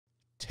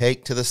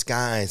Take to the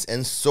skies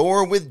and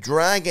soar with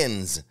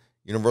dragons.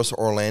 Universal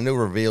Orlando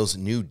reveals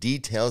new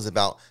details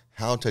about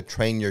how to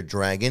train your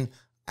dragon.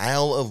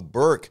 Isle of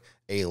Berk,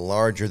 a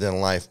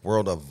larger-than-life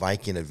world of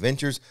Viking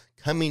adventures,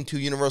 coming to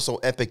Universal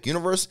Epic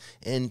Universe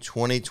in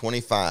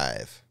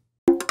 2025.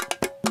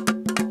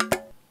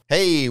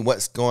 Hey,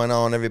 what's going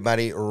on,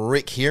 everybody?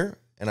 Rick here,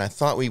 and I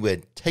thought we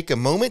would take a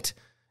moment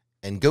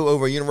and go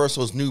over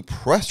Universal's new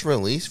press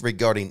release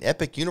regarding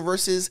Epic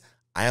Universe's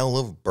Isle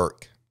of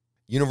Berk.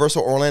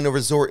 Universal Orlando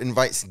Resort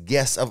invites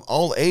guests of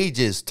all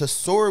ages to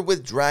soar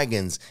with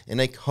dragons in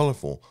a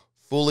colorful,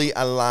 fully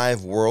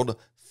alive world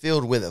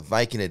filled with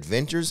Viking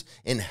adventures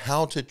and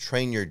how to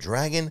train your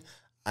dragon,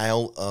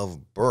 Isle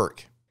of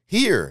Berk.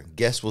 Here,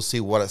 guests will see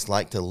what it's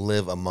like to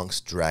live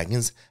amongst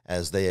dragons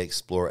as they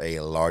explore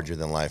a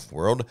larger-than-life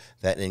world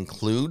that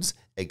includes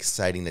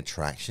exciting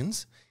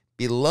attractions,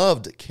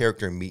 beloved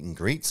character meet and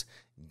greets,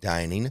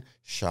 dining,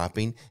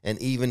 shopping,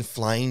 and even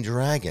flying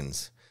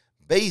dragons.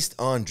 Based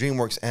on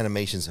DreamWorks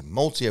Animation's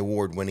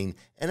multi-award-winning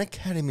and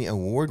Academy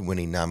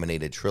Award-winning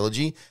nominated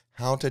trilogy,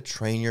 How to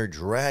Train Your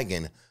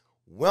Dragon,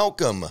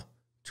 welcome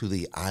to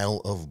the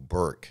Isle of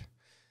Berk.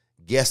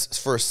 Guests'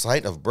 first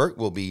sight of Berk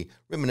will be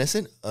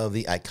reminiscent of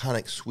the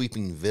iconic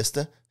sweeping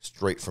vista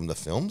straight from the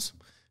films,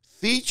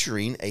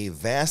 featuring a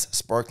vast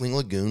sparkling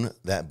lagoon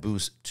that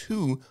boasts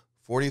two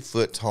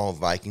 40-foot-tall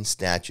Viking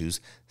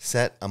statues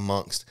set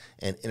amongst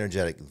an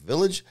energetic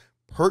village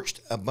perched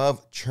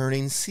above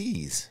churning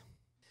seas.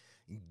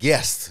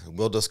 Guests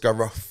will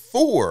discover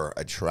 4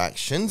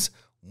 attractions,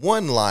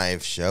 1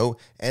 live show,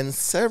 and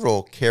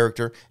several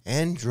character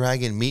and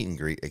dragon meet and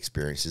greet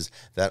experiences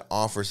that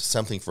offers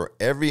something for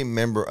every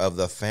member of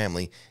the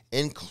family,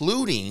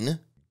 including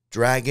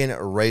Dragon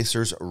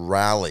Racers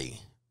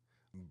Rally.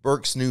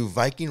 Berk's new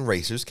Viking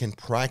racers can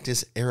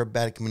practice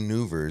aerobatic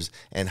maneuvers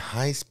and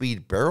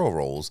high-speed barrel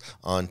rolls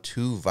on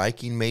 2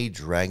 Viking-made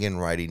dragon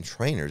riding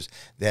trainers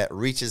that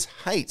reaches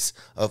heights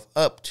of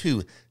up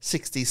to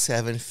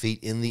 67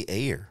 feet in the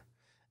air.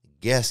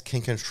 Guests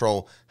can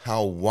control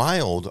how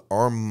wild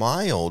or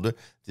mild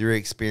their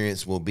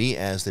experience will be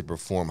as they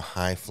perform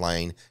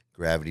high-flying,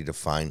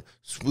 gravity-defying,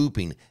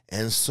 swooping,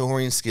 and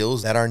soaring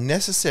skills that are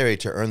necessary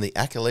to earn the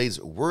accolades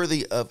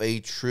worthy of a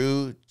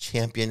true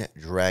champion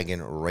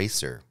dragon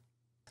racer.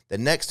 The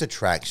next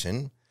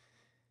attraction,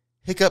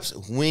 Hiccup's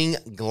Wing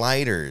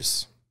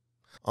Gliders.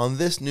 On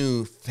this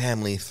new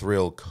family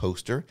thrill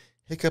coaster,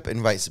 Hiccup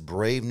invites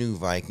brave new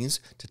Vikings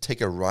to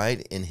take a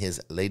ride in his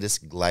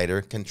latest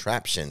glider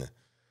contraption,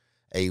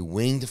 a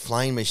winged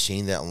flying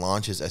machine that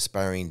launches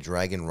aspiring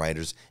dragon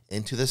riders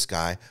into the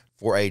sky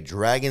for a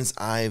dragon's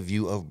eye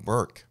view of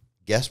Berk.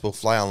 Guests will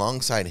fly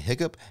alongside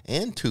Hiccup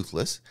and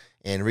Toothless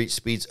and reach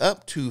speeds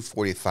up to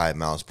 45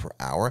 miles per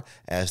hour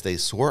as they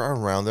soar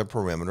around the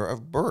perimeter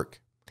of Berk,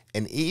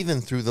 and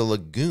even through the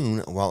lagoon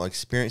while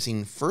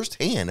experiencing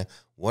firsthand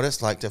what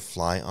it's like to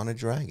fly on a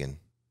dragon.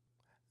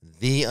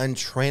 The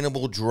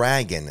Untrainable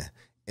Dragon,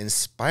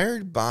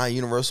 inspired by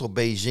Universal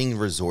Beijing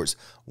Resort's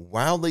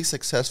wildly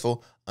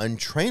successful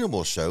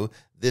Untrainable show,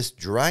 this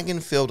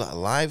dragon-filled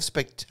live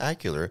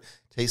spectacular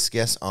takes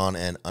guests on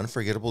an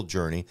unforgettable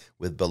journey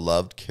with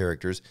beloved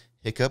characters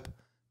Hiccup,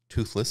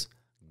 Toothless,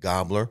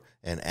 Gobbler,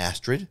 and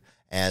Astrid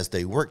as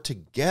they work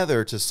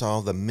together to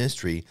solve the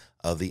mystery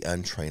of the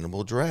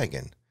untrainable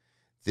dragon.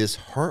 This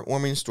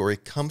heartwarming story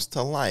comes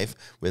to life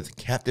with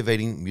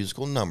captivating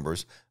musical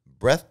numbers,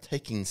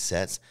 breathtaking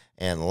sets,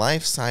 and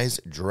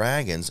life-size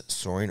dragons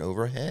soaring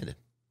overhead.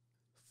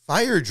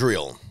 Fire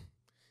Drill.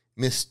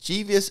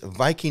 Mischievous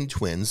Viking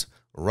twins,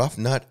 Rough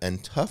Nut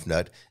and Tough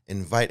Nut,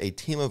 invite a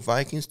team of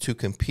Vikings to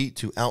compete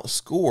to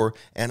outscore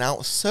and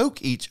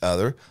outsoak each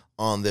other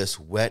on this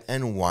wet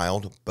and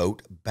wild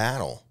boat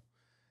battle.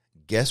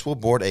 Guests will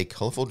board a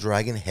colorful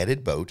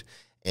dragon-headed boat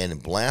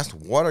and blast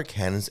water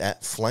cannons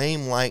at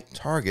flame-like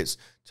targets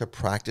to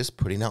practice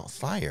putting out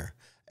fire,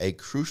 a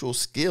crucial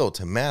skill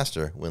to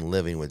master when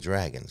living with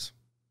dragons.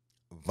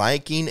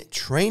 Viking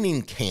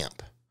Training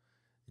Camp.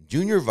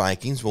 Junior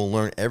Vikings will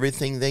learn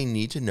everything they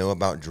need to know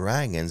about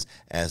dragons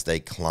as they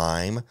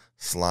climb,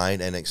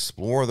 slide, and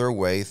explore their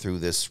way through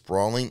this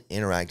sprawling,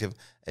 interactive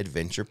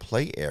adventure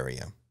play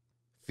area.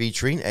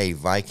 Featuring a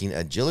Viking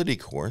agility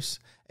course,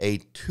 a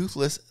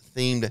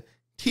Toothless-themed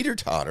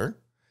teeter-totter,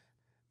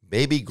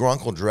 baby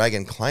Gronkle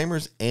dragon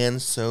climbers,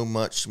 and so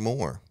much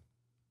more.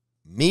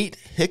 Meet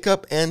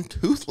Hiccup and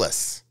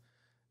Toothless.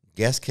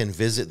 Guests can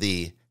visit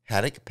the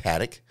Haddock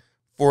Paddock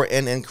for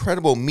an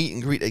incredible meet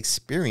and greet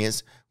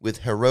experience with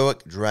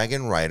heroic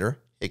dragon rider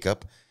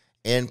Hiccup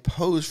and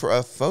pose for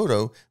a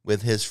photo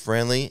with his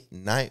friendly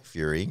Night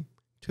Fury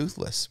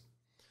Toothless.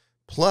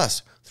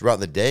 Plus, throughout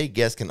the day,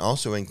 guests can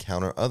also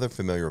encounter other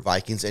familiar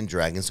Vikings and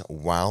dragons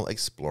while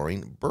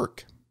exploring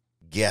Berk.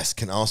 Guests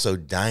can also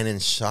dine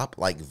and shop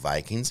like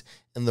Vikings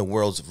in the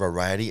world's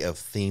variety of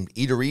themed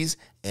eateries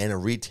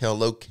and retail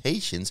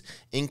locations,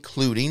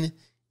 including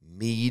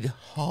Mead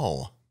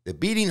Hall. The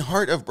beating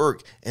heart of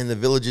Berk and the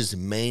village's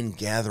main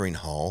gathering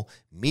hall,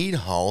 Mead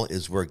Hall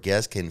is where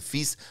guests can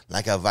feast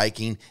like a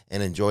Viking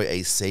and enjoy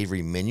a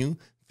savory menu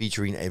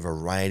featuring a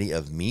variety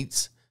of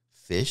meats,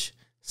 fish,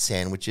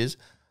 sandwiches,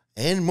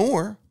 and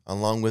more,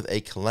 along with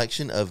a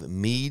collection of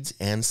meads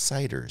and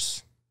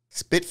ciders.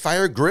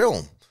 Spitfire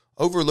Grill.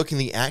 Overlooking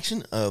the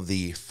action of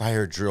the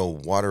Fire Drill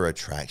water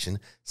attraction,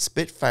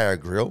 Spitfire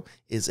Grill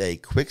is a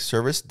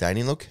quick-service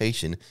dining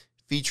location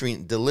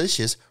featuring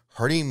delicious,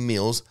 hearty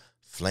meals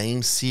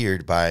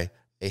flame-seared by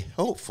a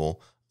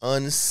helpful,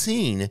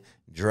 unseen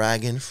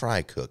dragon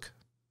fry cook.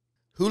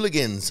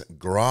 Hooligans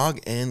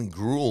Grog and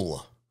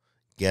Gruel.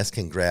 Guests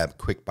can grab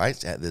quick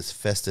bites at this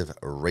festive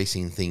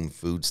racing-themed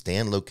food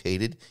stand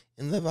located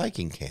in the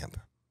Viking camp.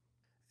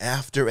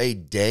 After a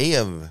day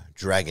of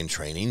dragon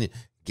training,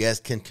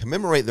 guests can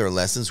commemorate their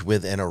lessons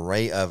with an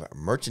array of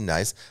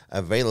merchandise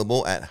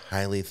available at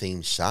highly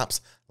themed shops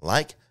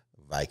like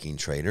Viking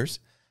Traders,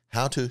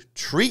 How to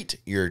Treat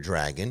Your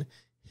Dragon,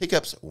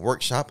 Hiccup's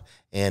Workshop,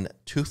 and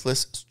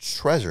Toothless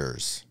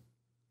Treasures.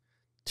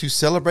 To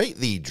celebrate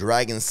the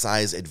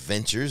dragon-sized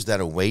adventures that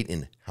await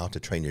in How to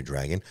Train Your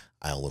Dragon,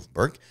 Isle of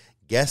Berk,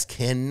 guests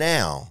can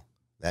now,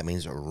 that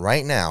means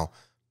right now,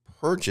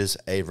 purchase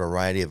a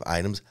variety of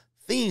items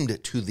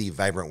themed to the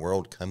vibrant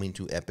world coming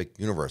to Epic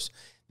Universe.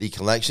 The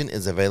collection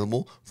is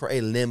available for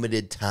a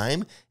limited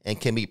time and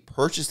can be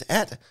purchased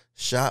at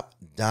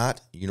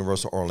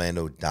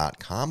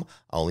shop.universalorlando.com.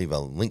 I'll leave a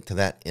link to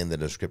that in the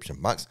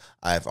description box.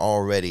 I've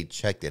already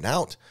checked it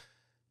out,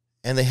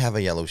 and they have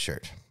a yellow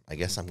shirt. I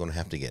guess I'm going to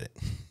have to get it.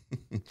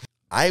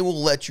 I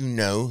will let you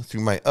know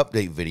through my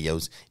update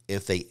videos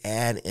if they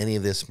add any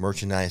of this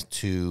merchandise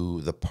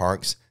to the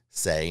parks,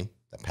 say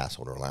the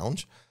Passholder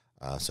Lounge.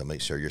 So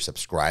make sure you're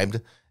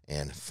subscribed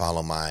and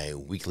follow my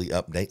weekly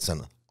updates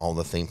on all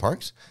the theme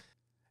parks.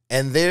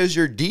 And there's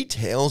your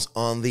details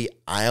on the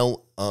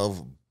Isle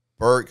of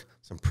Berk.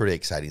 Some pretty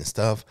exciting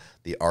stuff.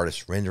 The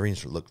artist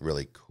renderings look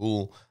really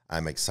cool.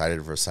 I'm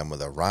excited for some of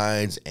the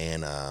rides,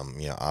 and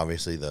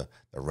obviously the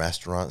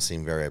restaurants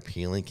seem very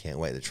appealing. Can't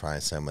wait to try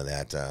some of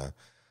that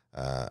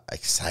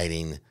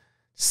exciting,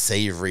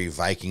 savory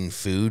Viking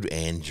food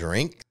and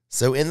drink.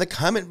 So in the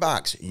comment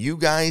box, you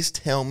guys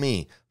tell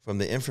me, from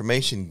the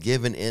information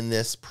given in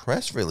this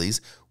press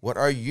release, what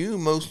are you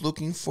most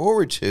looking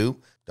forward to?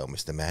 Don't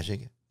miss the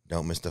magic.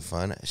 Don't miss the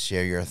fun.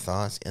 Share your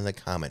thoughts in the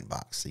comment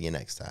box. See you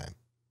next time.